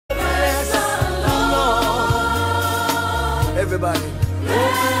everybody.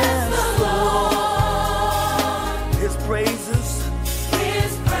 Bless the Lord. His praises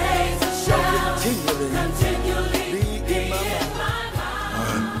shall continually be in my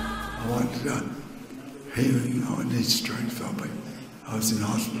mouth. I wanted healing. I need strength. I was in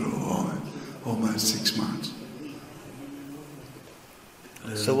hospital almost 6 months.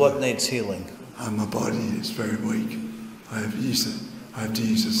 So what needs healing? My body is very weak. I have to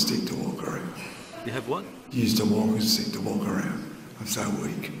use a stick to walk around. You have what? Use a walking stick to walk around. I'm so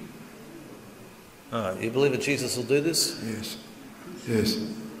weak. All right, you believe that Jesus will do this? Yes. Yes.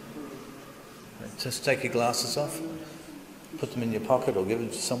 Just take your glasses off, put them in your pocket or give them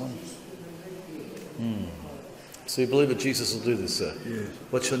to someone. So you believe that Jesus will do this, sir? Yes.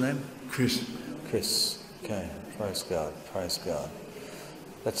 What's your name? Chris. Chris. Okay, praise God, praise God.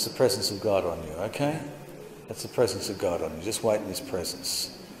 That's the presence of God on you, okay? That's the presence of God on you. Just wait in His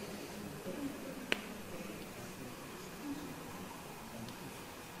presence.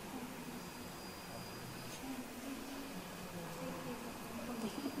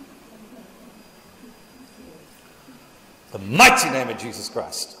 The mighty name of Jesus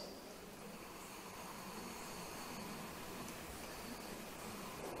Christ.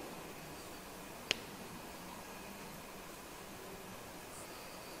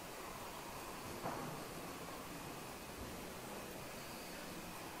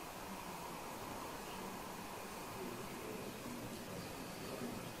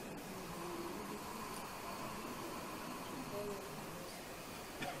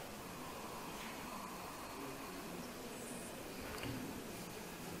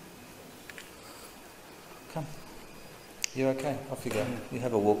 Come. You're okay. Off you go. You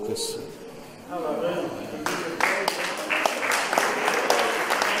have a walk, Chris.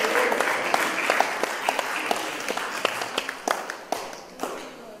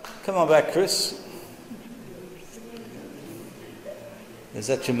 Come on back, Chris. Is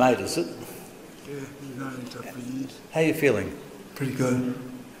that your mate, is it? Yeah, we've known each other for years. How are you feeling? Pretty good.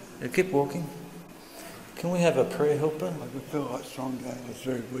 Yeah, keep walking. Can we have a prayer helper? I feel like stronger. I was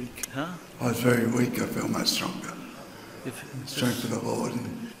very weak. Huh? I was very weak. I feel much stronger. Strength of the Lord.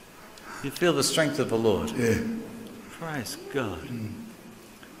 You feel the strength of the Lord? Yeah. Praise God.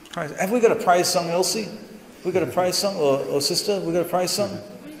 Praise. Have we got a praise song, Elsie? We got a praise song? Or sister, we got a praise song?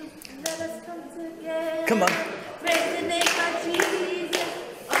 Let us come together. Come on. Praise the name of Jesus.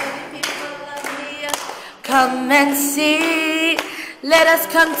 All the people of the earth, come and see. Let us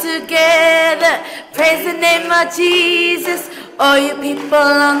come together. Praise the name of Jesus. All you people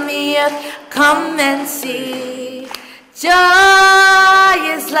on the earth, come and see. Joy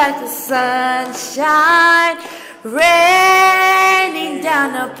is like the sunshine raining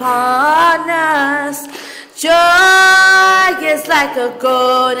down upon us. Joy is like a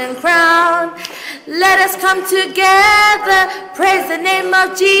golden crown. Let us come together. Praise the name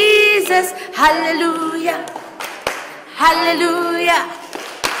of Jesus. Hallelujah. Hallelujah.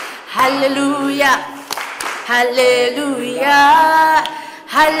 Hallelujah. Hallelujah.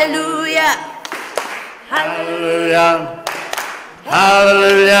 Hallelujah. Hallelujah.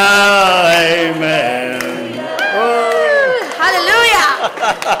 Hallelujah. Amen. Hallelujah.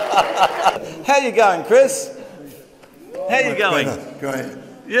 How you going, Chris? How you going? Great.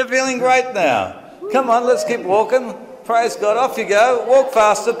 You're feeling great now. Come on, let's keep walking. Praise God. Off you go. Walk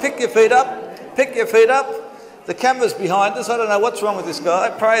faster. Pick your feet up. Pick your feet up. The camera's behind us. I don't know what's wrong with this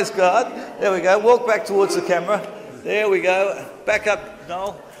guy. Praise God. There we go. Walk back towards the camera. There we go. Back up,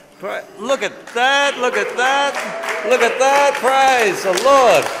 Noel. Look at that. Look at that. Look at that. Praise the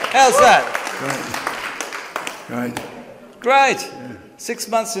Lord. How's that? Great. Great. Yeah. 6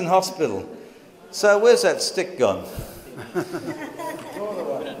 months in hospital. So where's that stick gone?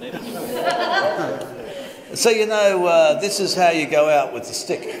 So you know, this is how you go out with the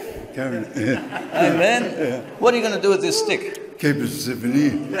stick. Amen. Yeah. What are you going to do with this stick? Keep it as a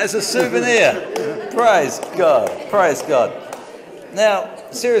souvenir. As a souvenir. Praise God. Praise God. Now,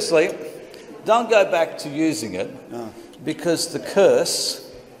 seriously, don't go back to using it because the curse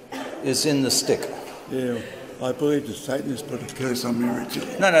is in the stick. Yeah, I believe the Satanists put a curse on me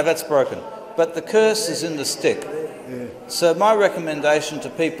originally. No, that's broken. But the curse is in the stick. Yeah. So my recommendation to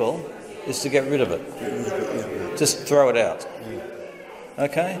people is to get rid of it. Get rid of it, yeah. Just throw it out. Yeah.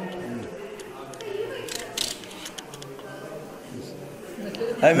 Okay?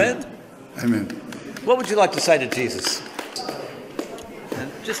 Amen? Amen. What would you like to say to Jesus?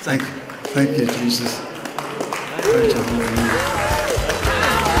 Just thank you, Jesus. Praise the Lord.